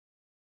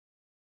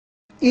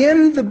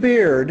in the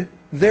beard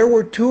there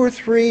were 2 or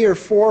 3 or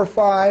 4 or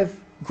 5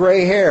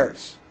 gray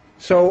hairs.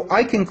 So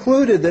I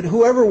concluded that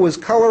whoever was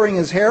coloring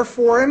his hair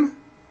for him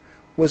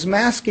was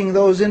masking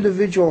those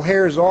individual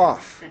hairs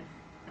off,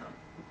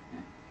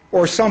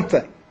 or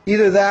something.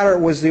 Either that or it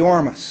was the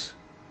Ormus.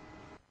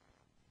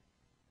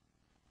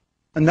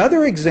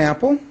 Another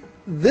example,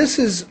 this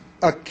is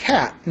a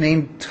cat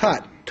named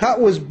Tut. Tut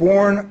was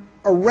born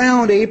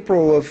around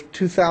April of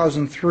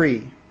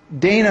 2003.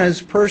 Dana,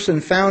 his person,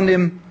 found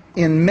him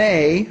in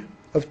May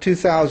of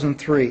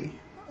 2003.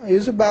 He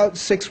was about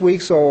 6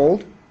 weeks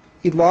old.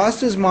 He'd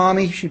lost his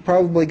mommy. She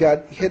probably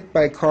got hit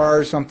by a car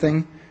or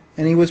something,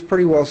 and he was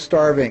pretty well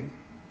starving.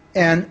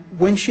 And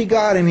when she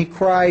got him, he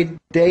cried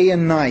day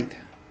and night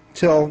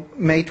till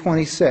May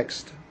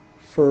 26th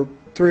for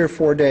 3 or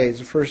 4 days,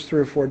 the first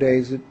 3 or 4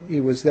 days that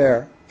he was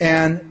there.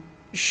 And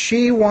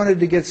she wanted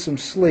to get some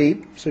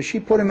sleep, so she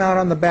put him out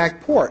on the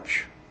back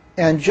porch.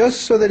 And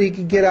just so that he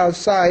could get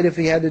outside if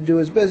he had to do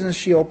his business,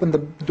 she opened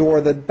the door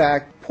of the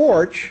back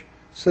porch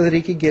so that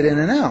he could get in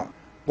and out.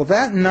 Well,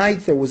 that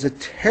night there was a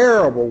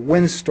terrible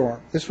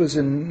windstorm. This was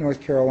in North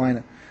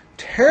Carolina.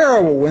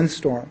 Terrible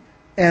windstorm.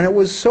 And it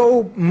was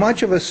so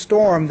much of a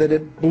storm that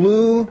it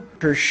blew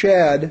her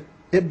shed.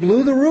 It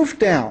blew the roof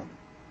down.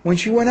 When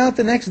she went out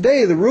the next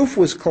day, the roof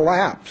was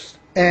collapsed.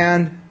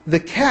 And the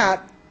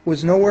cat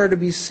was nowhere to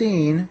be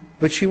seen,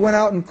 but she went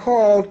out and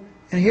called,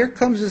 and here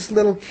comes this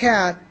little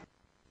cat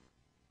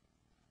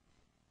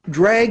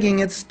dragging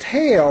its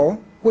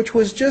tail, which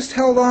was just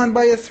held on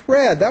by a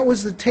thread. That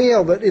was the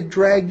tail that it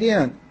dragged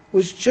in. It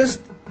was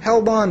just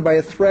held on by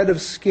a thread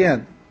of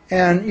skin.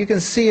 And you can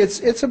see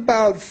it's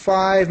about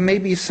 5,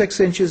 maybe 6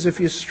 inches if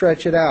you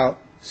stretch it out.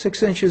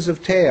 6 inches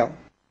of tail.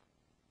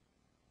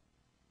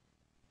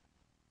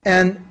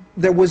 And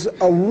there was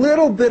a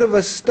little bit of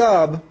a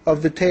stub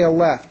of the tail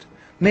left.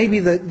 Maybe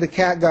the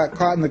cat got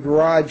caught in the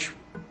garage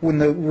when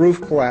the roof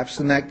collapsed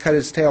and that cut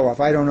his tail off.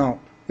 I don't know.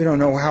 We don't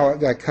know how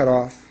it got cut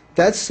off.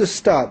 That's the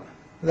stub.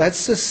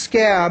 That's the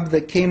scab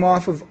that came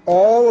off of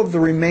all of the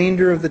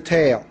remainder of the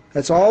tail.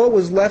 That's all that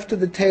was left of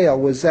the tail,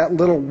 was that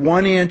little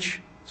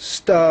 1-inch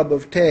stub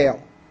of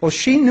tail. Well,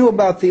 she knew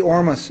about the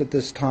Ormus at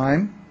this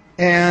time,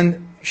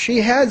 and she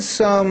had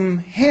some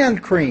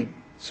hand cream.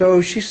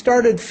 So she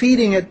started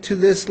feeding it to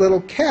this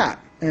little cat.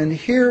 And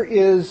here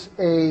is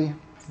a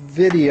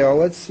video.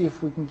 Let's see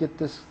if we can get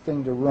this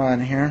thing to run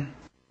here.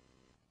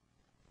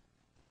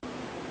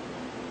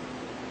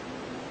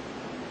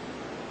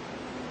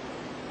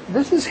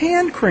 This is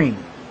hand cream.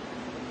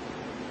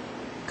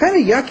 Kind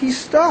of yucky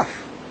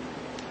stuff.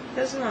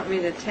 Doesn't want me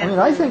to taste. I mean,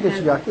 I think it's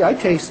yucky. I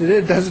tasted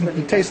it.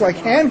 It tastes like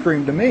hand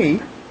cream to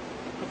me.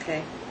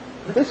 Okay.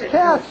 This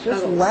cat's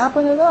just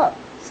lapping it up.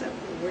 Is that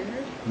weird?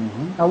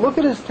 Mm-hmm. Now look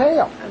at his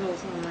tail.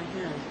 Puddles on my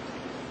hand.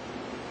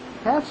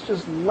 Cat's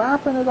just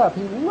lapping it up.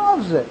 He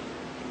loves it.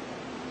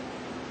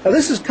 Now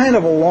this is kind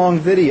of a long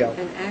video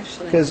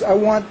because I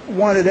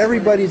wanted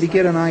everybody to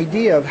get an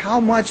idea of how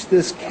much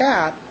this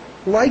cat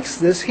likes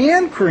this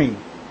hand cream.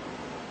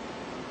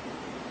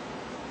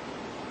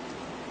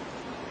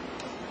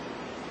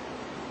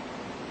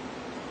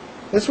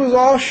 This was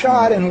all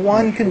shot in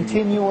one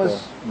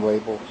continuous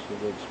label so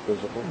that it's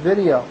visible.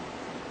 Video.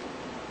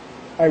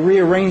 I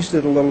rearranged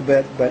it a little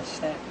bit, but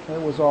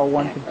it was all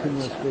one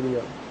continuous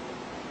video.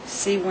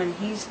 See, when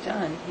he's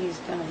done, he's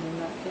done.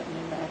 You're not getting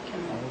him back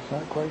in there. It's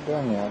not quite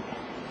done yet.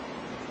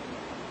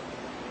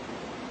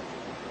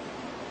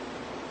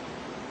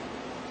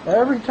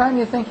 Every time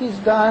you think he's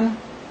done...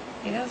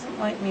 He doesn't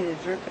like me to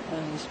drip it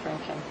when he's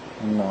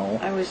drinking. No.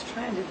 I was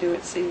trying to do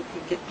it so you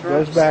could get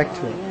drops goes back to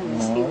falling it. in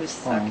as No, he was it's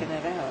fine. sucking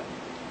it out.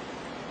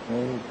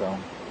 There you go.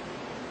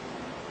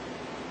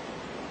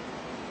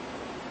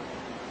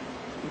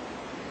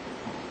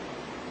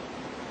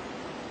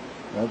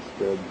 That's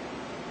good.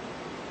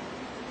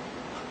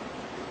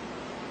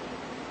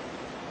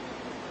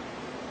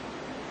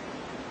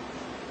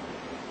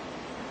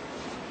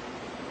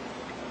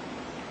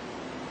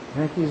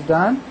 Think he's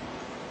done?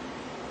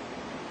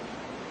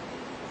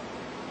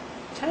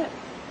 Tut.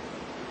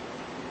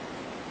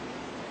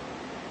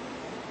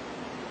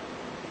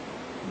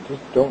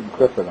 Just don't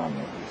grip it on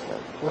me, he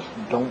said. Just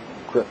don't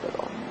grip it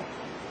on me.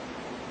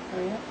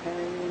 Hurry up,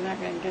 Harry. You're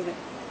not going to get it.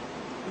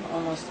 I'm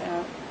almost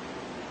out.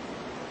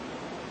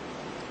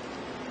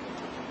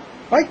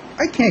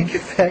 I can't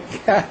get that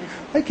cat.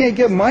 I can't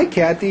get my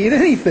cat to eat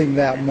anything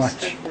that That much.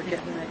 stuff we're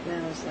getting right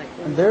now is like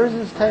And there's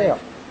his tail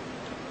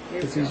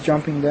Here we as he's go.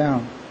 jumping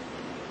down.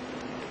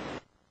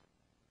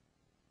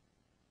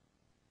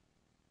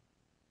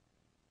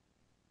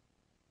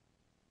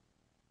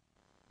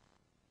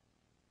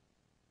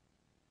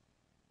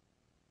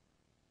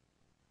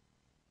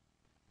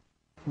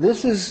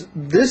 This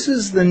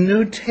is the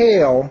new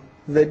tail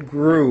that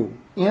grew.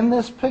 In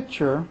this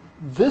picture,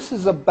 this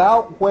is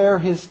about where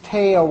his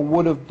tail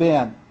would have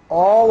been.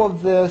 All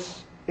of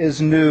this is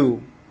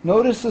new.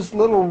 Notice this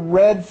little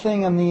red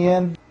thing on the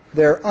end.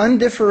 They're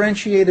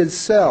undifferentiated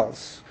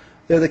cells.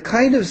 They're the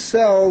kind of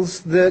cells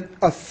that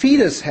a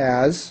fetus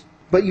has,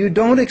 but you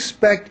don't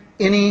expect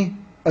any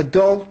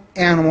adult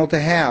animal to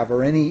have,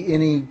 or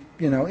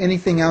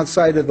anything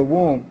outside of the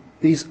womb.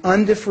 These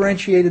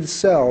undifferentiated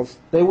cells,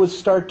 they would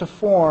start to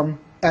form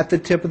at the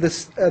tip of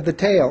the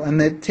tail, and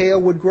the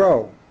tail would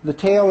grow. The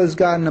tail has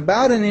gotten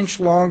about an inch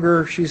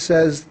longer, she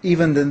says,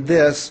 even than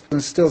this,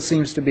 and still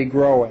seems to be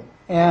growing.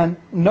 And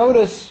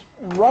notice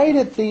right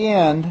at the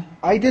end,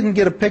 I didn't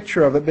get a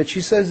picture of it, but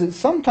she says that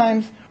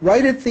sometimes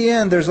right at the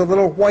end there's a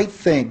little white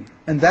thing,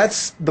 and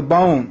that's the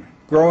bone,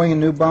 growing a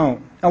new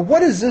bone. Now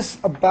what is this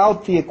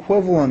about the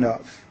equivalent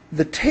of?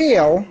 The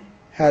tail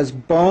has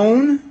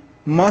bone,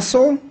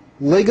 muscle,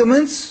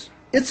 ligaments.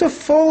 It's a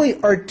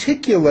fully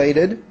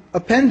articulated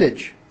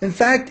appendage. In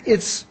fact,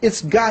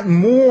 it's got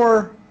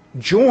more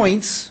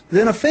joints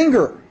than a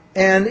finger,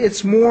 and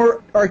it's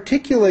more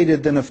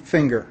articulated than a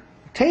finger.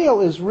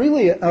 Tail is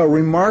really a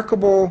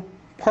remarkable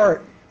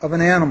part of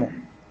an animal.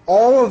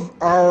 All of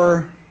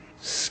our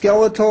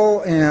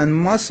skeletal and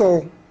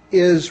muscle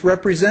is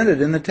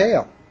represented in the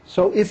tail.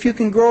 So if you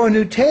can grow a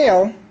new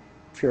tail,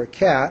 if you're a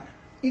cat,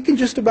 you can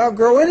just about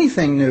grow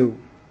anything new.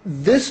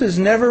 This has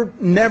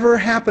never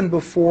happened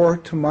before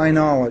to my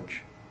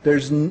knowledge.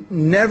 There's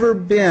never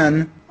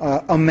been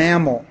a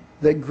mammal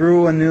that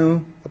grew a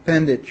new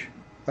appendage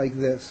like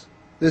this.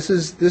 This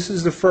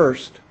is the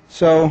first.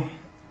 So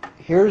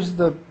here's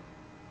the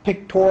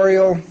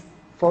pictorial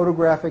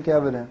photographic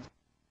evidence.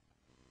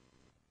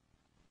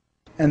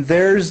 And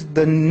there's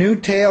the new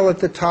tail at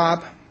the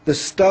top, the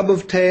stub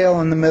of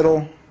tail in the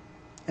middle,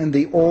 and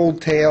the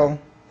old tail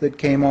that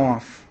came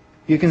off.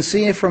 You can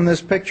see from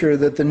this picture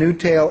that the new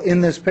tail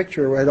in this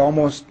picture had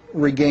almost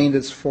regained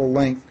its full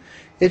length.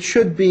 It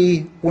should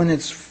be, when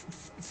it's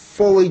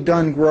fully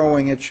done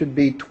growing, it should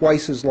be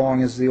twice as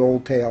long as the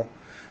old tail,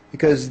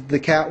 because the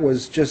cat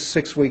was just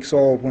 6 weeks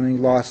old when he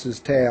lost his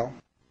tail.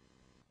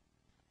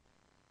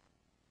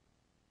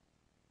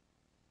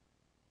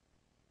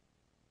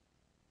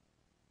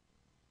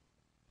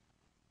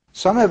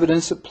 Some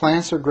evidence that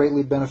plants are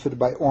greatly benefited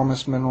by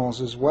Ormus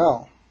minerals as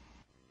well.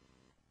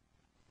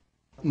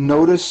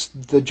 Notice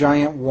the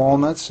giant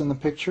walnuts in the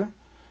picture.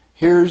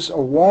 Here's a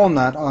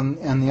walnut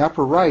on the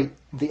upper right.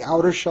 The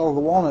outer shell of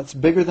the walnut's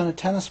bigger than a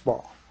tennis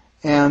ball.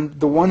 And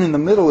the one in the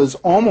middle is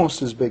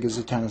almost as big as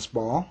a tennis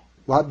ball,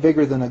 a lot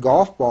bigger than a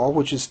golf ball,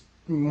 which is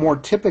more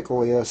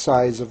typically the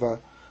size of a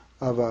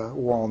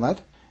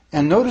walnut.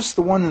 And notice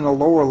the one in the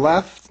lower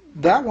left,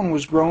 that one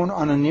was grown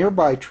on a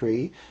nearby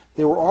tree.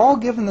 They were all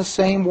given the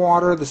same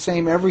water, the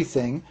same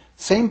everything,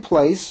 same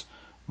place,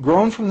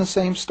 grown from the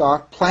same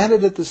stock,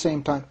 planted at the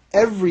same time.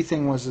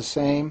 Everything was the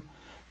same.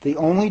 The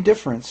only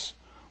difference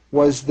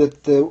was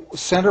that the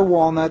center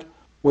walnut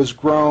was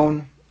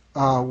grown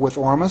with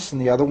Ormus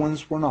and the other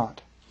ones were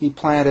not. He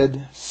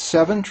planted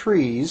 7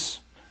 trees,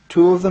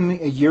 2 of them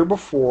a year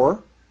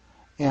before,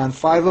 and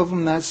 5 of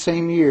them that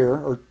same year,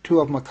 or 2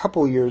 of them a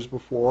couple years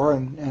before,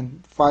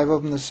 and 5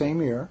 of them the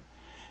same year.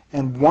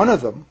 And one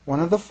of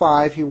the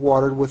 5, he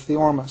watered with the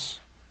Ormus,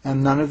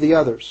 and none of the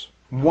others.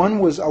 One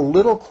was a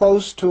little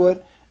close to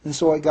it, and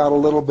so it got a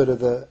little bit of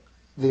the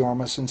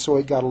Ormus, and so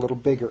it got a little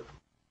bigger.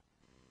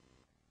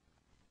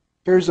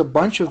 Here's a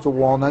bunch of the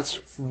walnuts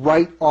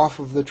right off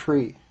of the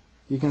tree.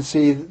 You can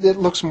see it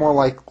looks more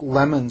like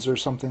lemons or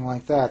something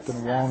like that than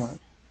a walnut.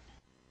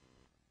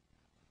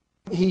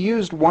 He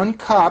used 1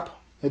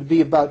 cup. It'd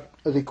be about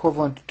the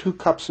equivalent to 2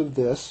 cups of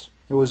this.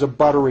 It was a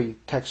buttery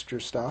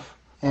texture stuff.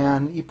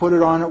 And he put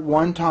it on at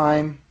one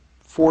time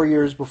 4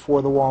 years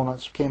before the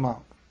walnuts came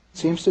out. It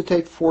seems to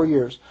take 4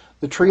 years.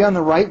 The tree on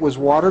the right was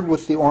watered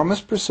with the Ormus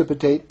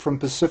precipitate from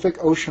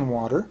Pacific Ocean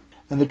water,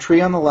 and the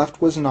tree on the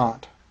left was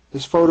not.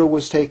 This photo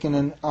was taken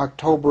in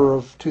October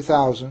of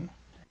 2000.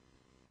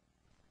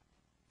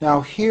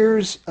 Now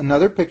here's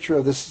another picture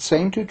of the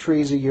same 2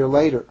 trees a year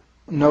later.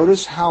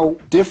 Notice how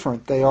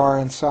different they are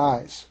in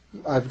size.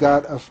 I've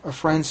got a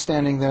friend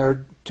standing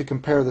there to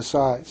compare the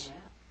size.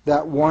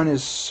 That one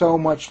is so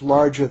much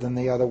larger than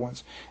the other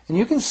ones. And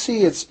you can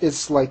see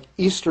it's like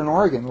Eastern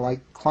Oregon, like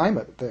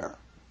climate there.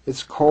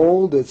 It's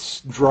cold,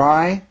 it's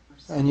dry,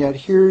 and yet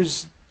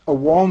here's a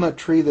walnut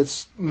tree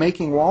that's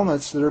making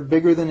walnuts that are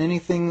bigger than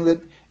anything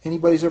that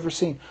anybody's ever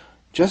seen.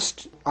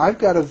 I've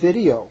got a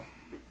video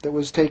that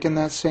was taken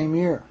that same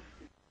year.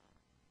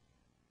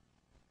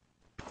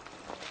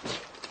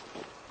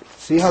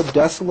 See how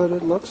desolate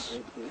it looks?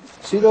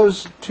 See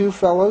those 2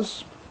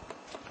 fellows?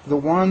 The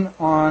one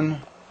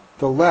on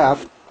the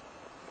left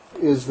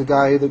is the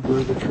guy that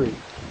grew the tree.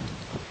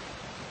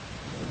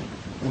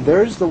 And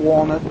there's the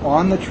walnut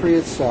on the tree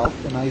itself,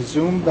 and I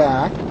zoom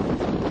back,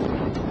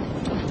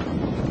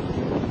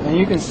 and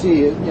you can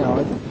see it,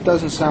 it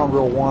doesn't sound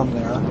real warm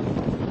there.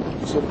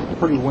 It's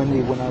pretty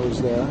windy when I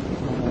was there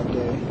on that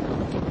day,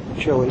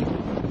 chilly.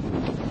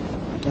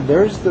 And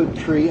there's the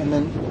tree, and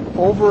then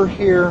over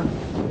here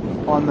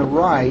on the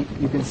right,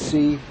 you can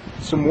see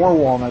some more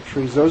walnut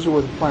trees. Those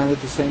were planted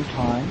at the same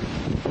time.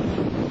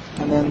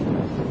 And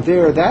then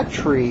there, that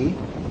tree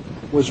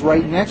was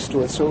right next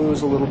to it, so it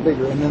was a little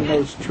bigger. And then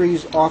those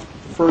trees off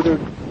further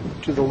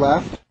to the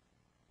left,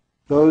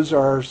 those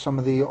are some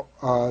of the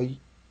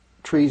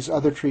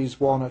other trees,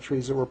 walnut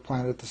trees that were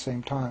planted at the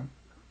same time.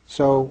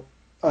 So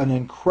an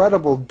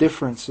incredible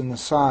difference in the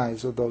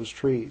size of those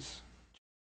trees.